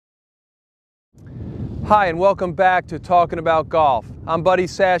Hi, and welcome back to Talking About Golf. I'm Buddy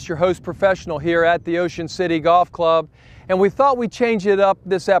Sass, your host professional here at the Ocean City Golf Club, and we thought we'd change it up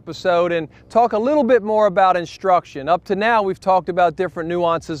this episode and talk a little bit more about instruction. Up to now, we've talked about different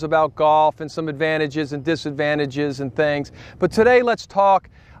nuances about golf and some advantages and disadvantages and things, but today let's talk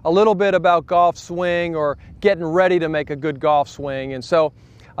a little bit about golf swing or getting ready to make a good golf swing. And so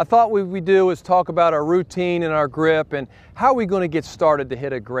I thought what we do is talk about our routine and our grip and how are we going to get started to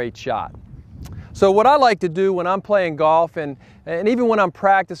hit a great shot. So what I like to do when I'm playing golf and even when I'm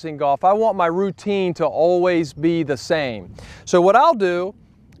practicing golf, I want my routine to always be the same. So what I'll do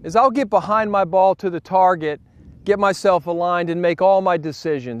is I'll get behind my ball to the target, get myself aligned and make all my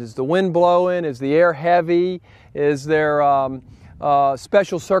decisions. Is the wind blowing? Is the air heavy? Is there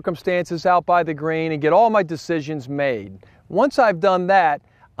special circumstances out by the green? And get all my decisions made. Once I've done that,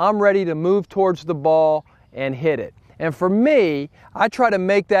 I'm ready to move towards the ball and hit it. And for me, I try to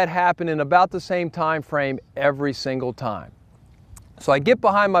make that happen in about the same time frame every single time. So I get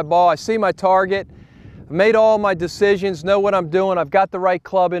behind my ball, I see my target, I made all my decisions, know what I'm doing, I've got the right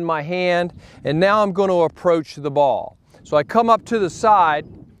club in my hand, and now I'm going to approach the ball. So I come up to the side,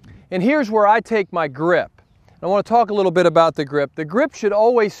 and here's where I take my grip. I want to talk a little bit about the grip. The grip should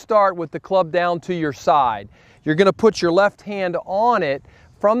always start with the club down to your side. You're going to put your left hand on it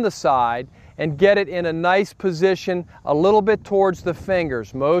from the side and get it in a nice position a little bit towards the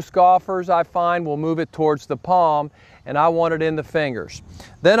fingers. Most golfers, I find, will move it towards the palm, and I want it in the fingers.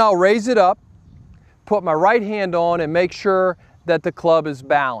 Then I'll raise it up, put my right hand on, and make sure that the club is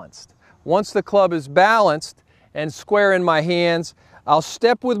balanced. Once the club is balanced and square in my hands, I'll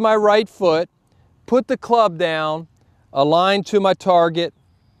step with my right foot, put the club down, align to my target,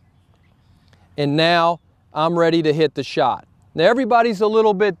 and now I'm ready to hit the shot. Now everybody's a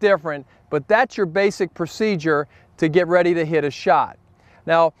little bit different, but that's your basic procedure to get ready to hit a shot.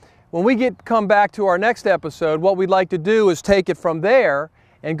 Now, when we come back to our next episode, what we'd like to do is take it from there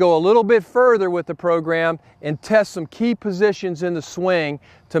and go a little bit further with the program and test some key positions in the swing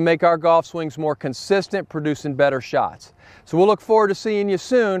to make our golf swings more consistent, producing better shots. So we'll look forward to seeing you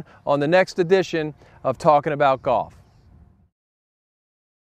soon on the next edition of Talking About Golf.